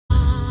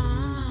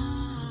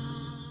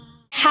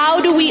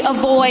How do we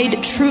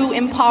avoid true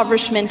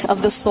impoverishment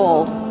of the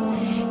soul?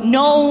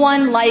 No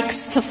one likes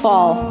to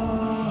fall,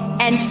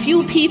 and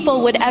few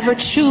people would ever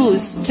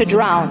choose to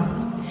drown.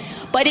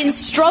 But in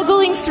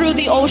struggling through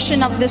the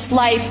ocean of this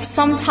life,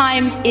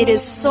 sometimes it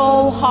is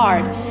so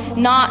hard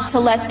not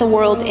to let the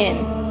world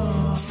in.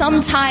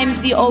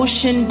 Sometimes the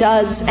ocean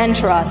does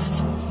enter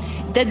us.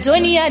 The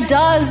dunya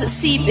does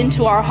seep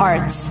into our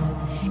hearts.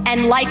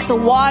 And like the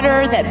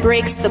water that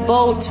breaks the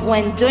boat,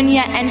 when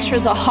dunya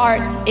enters a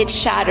heart, it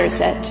shatters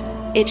it.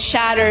 It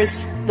shatters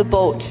the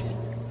boat.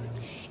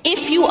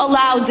 If you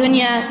allow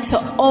dunya to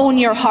own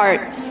your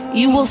heart,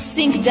 you will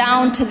sink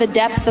down to the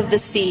depth of the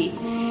sea.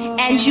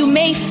 And you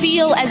may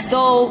feel as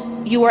though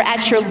you are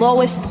at your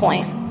lowest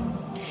point.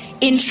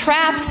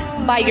 Entrapped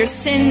by your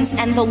sins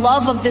and the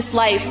love of this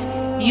life,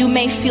 you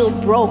may feel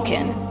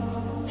broken,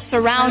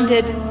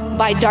 surrounded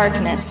by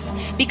darkness.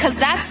 Because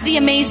that's the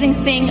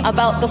amazing thing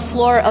about the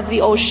floor of the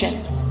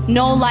ocean.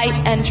 No light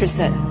enters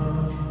it.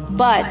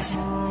 But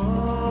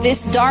this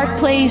dark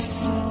place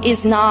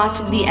is not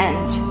the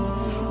end.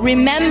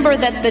 Remember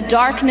that the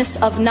darkness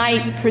of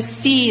night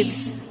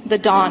precedes the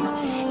dawn.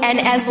 And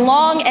as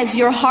long as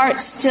your heart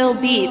still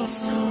beats,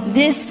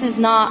 this is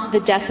not the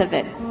death of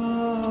it.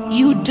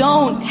 You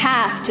don't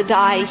have to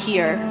die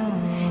here.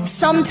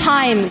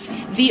 Sometimes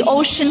the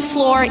ocean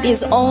floor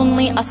is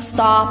only a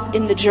stop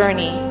in the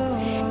journey.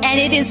 And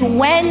it is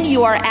when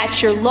you are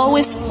at your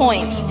lowest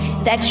point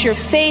that you're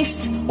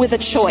faced with a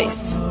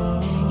choice.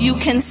 You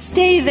can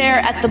stay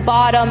there at the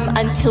bottom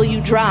until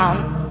you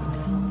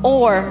drown,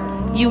 or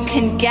you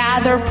can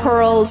gather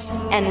pearls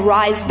and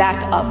rise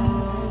back up,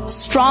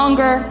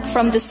 stronger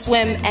from the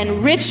swim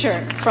and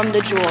richer from the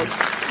jewels.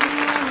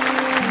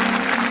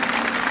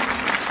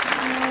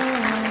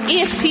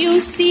 If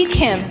you seek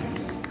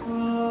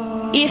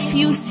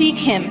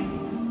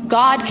Him,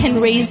 God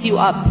can raise you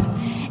up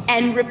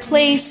and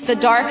replace the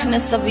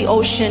darkness of the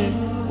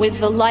ocean with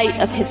the light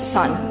of His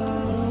Son.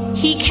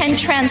 He can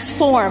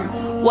transform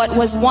what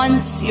was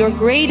once your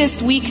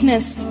greatest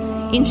weakness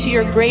into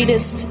your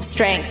greatest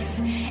strength,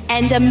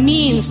 and a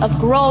means of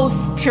growth,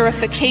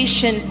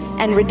 purification,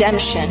 and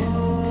redemption.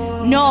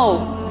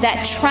 Know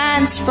that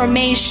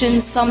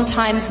transformation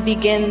sometimes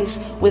begins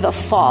with a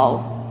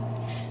fall.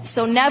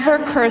 So never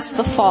curse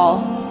the fall.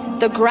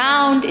 The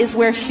ground is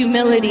where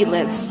humility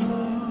lives.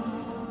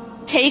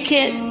 Take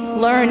it,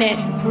 learn it,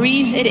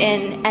 breathe it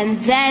in, and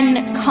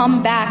then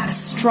come back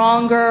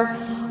stronger,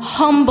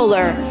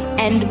 humbler,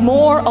 and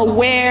more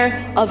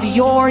aware of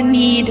your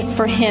need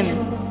for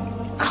Him.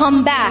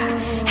 Come back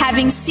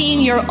having seen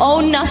your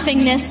own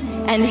nothingness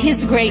and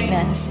His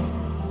greatness.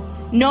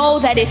 Know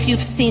that if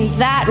you've seen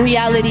that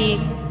reality,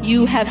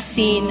 you have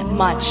seen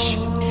much.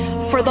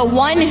 For the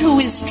one who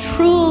is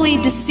truly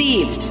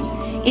deceived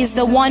is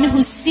the one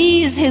who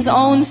sees his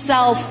own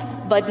self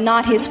but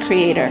not his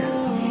Creator.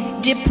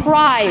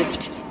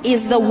 Deprived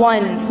is the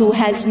one who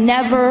has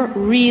never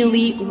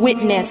really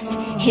witnessed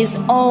his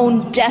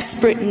own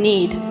desperate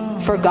need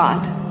for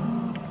God.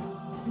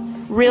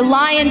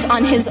 Reliant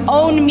on his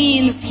own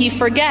means, he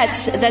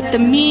forgets that the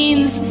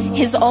means,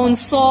 his own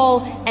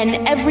soul,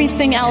 and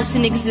everything else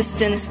in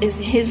existence is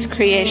His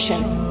creation.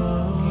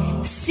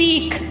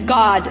 Seek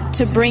God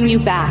to bring you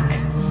back,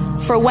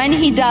 for when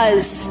He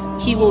does,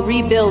 He will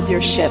rebuild your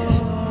ship.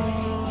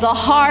 The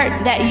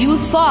heart that you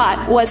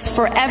thought was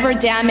forever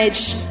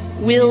damaged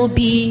will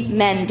be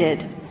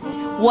mended.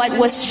 What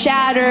was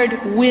shattered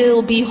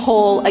will be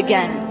whole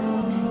again.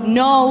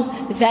 Know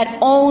that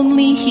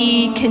only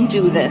He can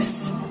do this.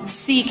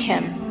 Seek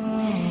Him.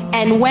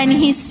 And when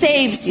He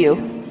saves you,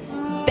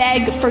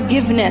 beg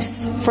forgiveness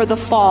for the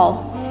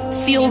fall.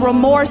 Feel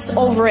remorse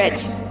over it,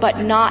 but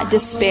not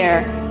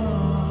despair.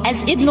 As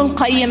Ibn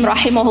al-Qayyim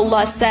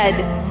rahimahullah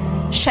said,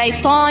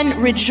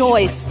 Shaitan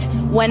rejoiced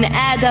when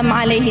Adam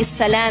alayhi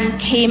salam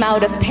came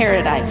out of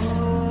paradise.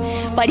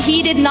 But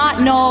he did not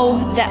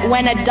know that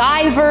when a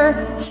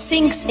diver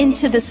sinks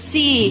into the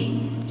sea,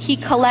 he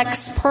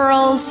collects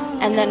pearls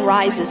and then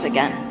rises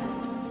again.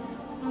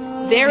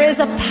 There is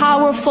a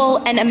powerful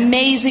and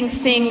amazing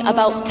thing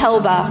about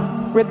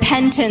tawbah,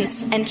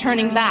 repentance, and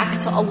turning back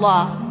to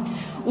Allah.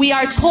 We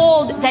are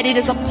told that it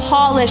is a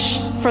polish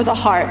for the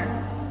heart.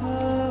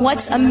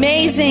 What's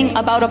amazing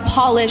about a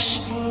polish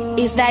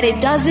is that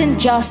it doesn't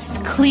just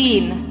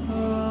clean.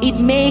 It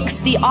makes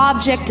the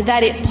object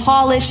that it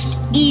polished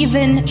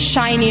even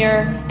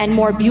shinier and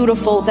more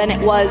beautiful than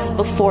it was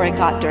before it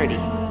got dirty.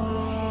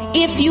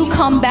 If you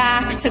come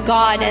back to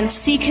God and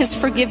seek His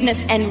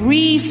forgiveness and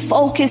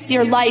refocus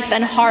your life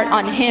and heart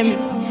on Him,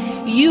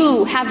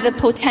 you have the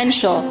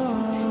potential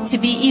to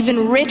be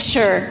even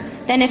richer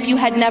than if you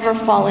had never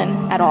fallen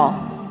at all.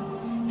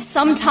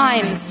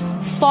 Sometimes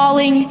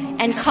falling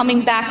and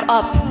coming back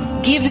up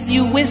gives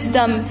you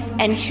wisdom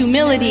and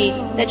humility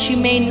that you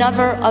may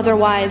never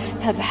otherwise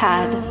have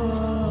had.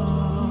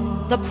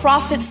 The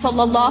Prophet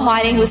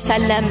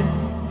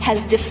ﷺ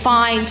has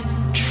defined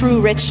true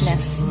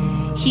richness.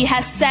 He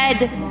has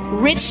said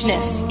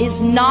richness is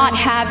not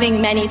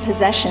having many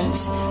possessions.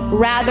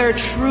 Rather,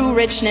 true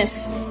richness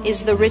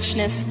is the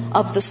richness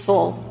of the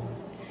soul.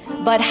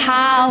 But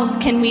how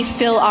can we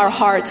fill our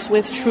hearts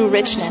with true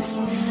richness?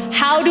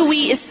 How do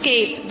we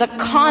escape the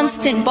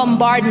constant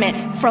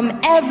bombardment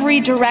from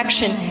every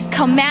direction,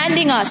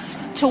 commanding us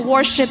to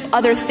worship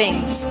other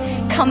things,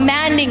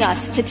 commanding us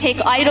to take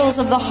idols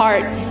of the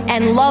heart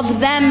and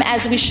love them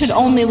as we should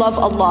only love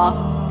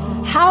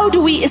Allah? How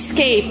do we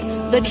escape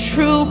the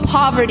true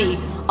poverty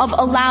of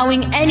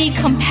allowing any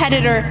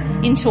competitor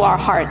into our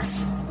hearts?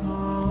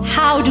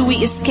 How do we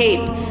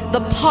escape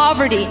the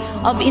poverty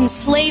of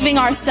enslaving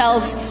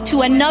ourselves to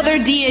another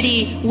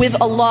deity with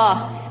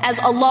Allah, as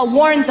Allah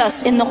warns us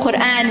in the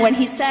Quran when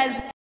He says,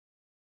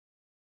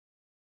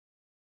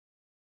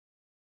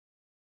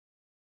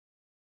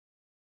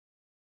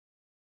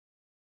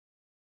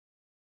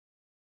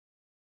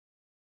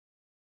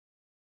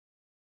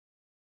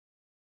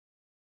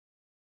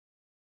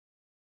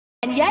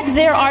 and yet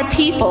there are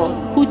people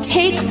who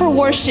take for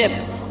worship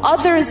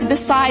others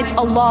besides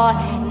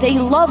Allah. They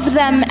love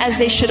them as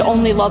they should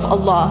only love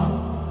Allah.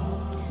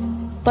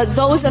 But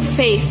those of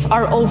faith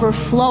are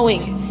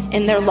overflowing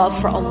in their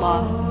love for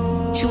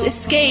Allah. To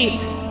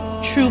escape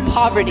true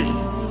poverty,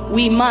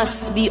 we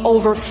must be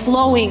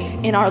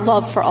overflowing in our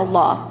love for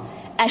Allah.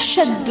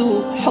 اشتد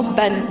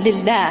حبا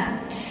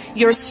لله.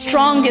 Your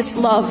strongest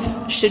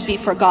love should be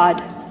for God.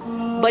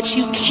 But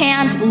you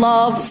can't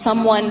love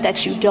someone that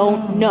you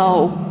don't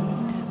know.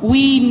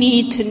 We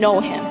need to know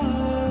Him.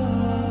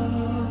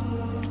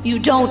 You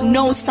don't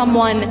know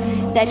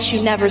someone that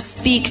you never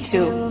speak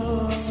to.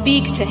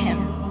 Speak to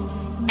Him.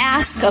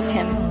 Ask of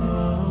Him.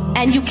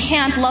 And you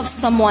can't love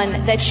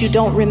someone that you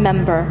don't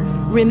remember.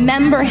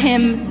 Remember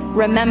Him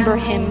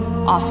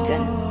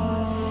often.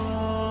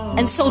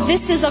 And so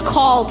this is a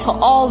call to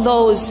all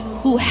those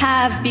who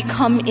have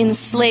become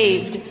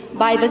enslaved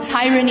by the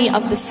tyranny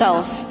of the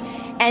self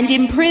and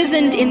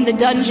imprisoned in the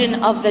dungeon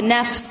of the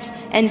nafs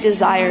and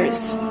desires.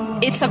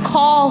 It's a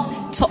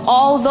call to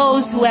all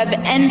those who have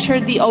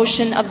entered the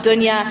ocean of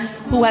dunya,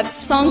 who have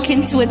sunk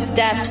into its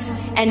depths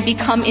and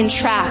become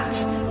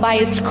entrapped by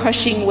its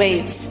crushing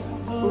waves.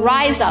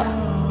 Rise up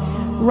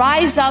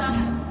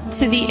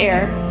to the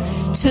air,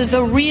 to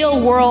the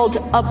real world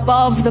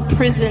above the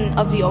prison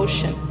of the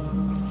ocean.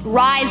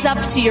 Rise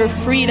up to your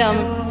freedom,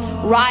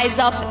 rise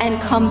up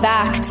and come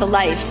back to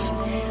life.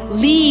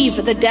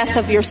 Leave the death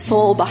of your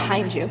soul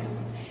behind you.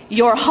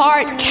 Your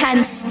heart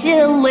can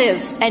still live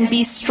and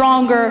be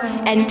stronger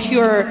and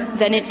purer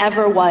than it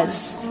ever was.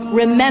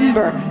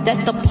 Remember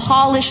that the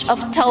polish of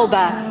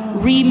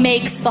Tawbah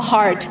remakes the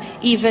heart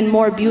even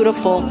more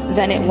beautiful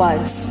than it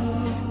was.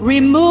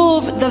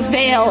 Remove the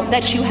veil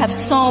that you have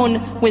sown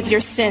with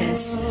your sins.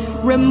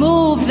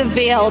 Remove the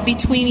veil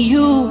between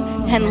you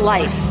and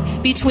life,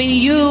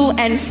 between you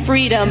and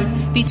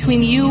freedom,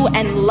 between you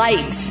and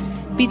light,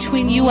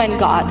 between you and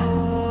God.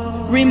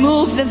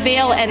 Remove the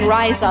veil and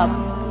rise up.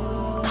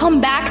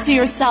 Come back to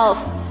yourself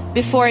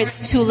before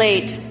it's too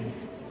late.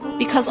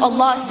 Because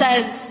Allah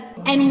says,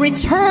 and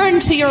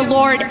return to your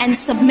Lord and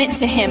submit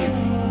to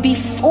Him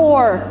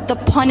before the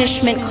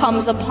punishment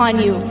comes upon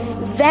you.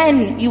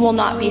 Then you will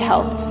not be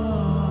helped.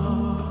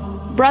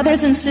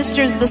 Brothers and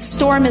sisters, the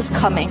storm is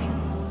coming.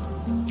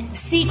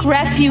 Seek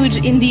refuge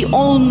in the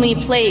only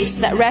place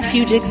that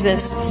refuge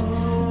exists.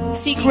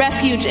 Seek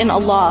refuge in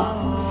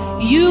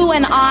Allah. You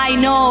and I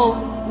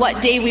know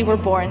what day we were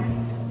born,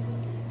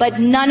 but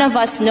none of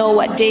us know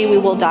what day we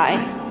will die.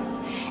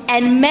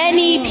 And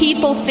many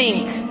people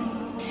think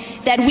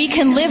that we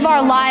can live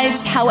our lives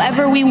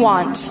however we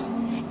want,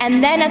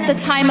 and then at the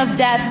time of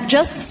death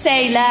just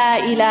say La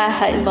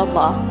ilaha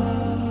illallah.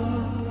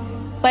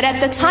 But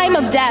at the time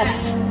of death,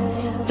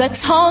 the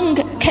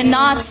tongue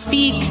cannot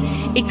speak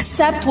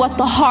except what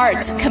the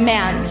heart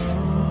commands.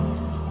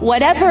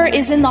 Whatever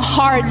is in the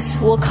heart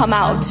will come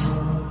out.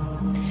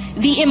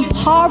 The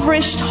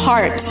impoverished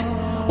heart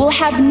will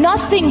have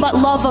nothing but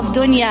love of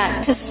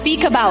dunya to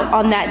speak about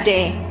on that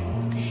day.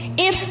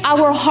 If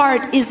our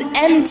heart is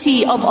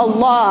empty of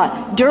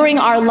Allah during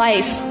our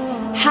life,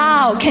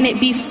 how can it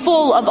be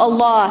full of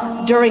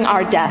Allah during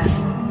our death?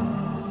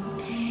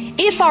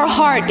 If our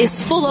heart is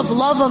full of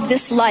love of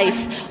this life,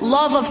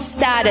 love of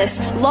status,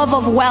 love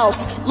of wealth,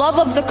 love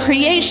of the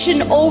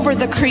creation over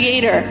the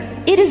Creator,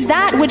 it is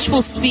that which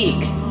will speak.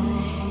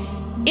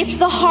 If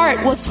the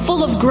heart was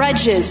full of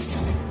grudges,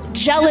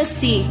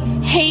 jealousy,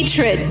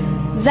 hatred,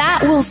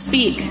 that will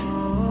speak.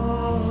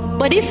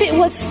 But if it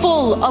was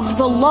full of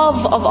the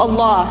love of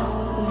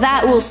Allah,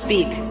 that will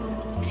speak.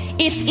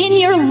 If in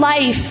your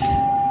life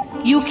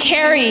you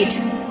carried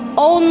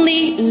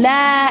only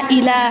La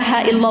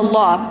ilaha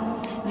illallah,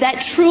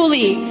 that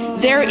truly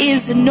there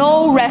is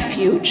no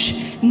refuge,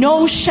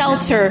 no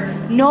shelter,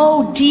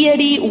 no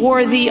deity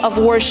worthy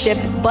of worship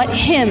but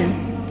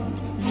Him,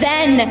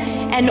 then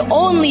and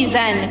only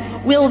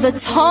then will the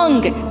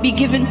tongue be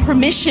given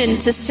permission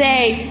to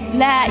say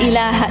La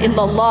ilaha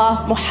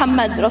illallah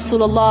Muhammad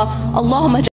Rasulullah. Allahumma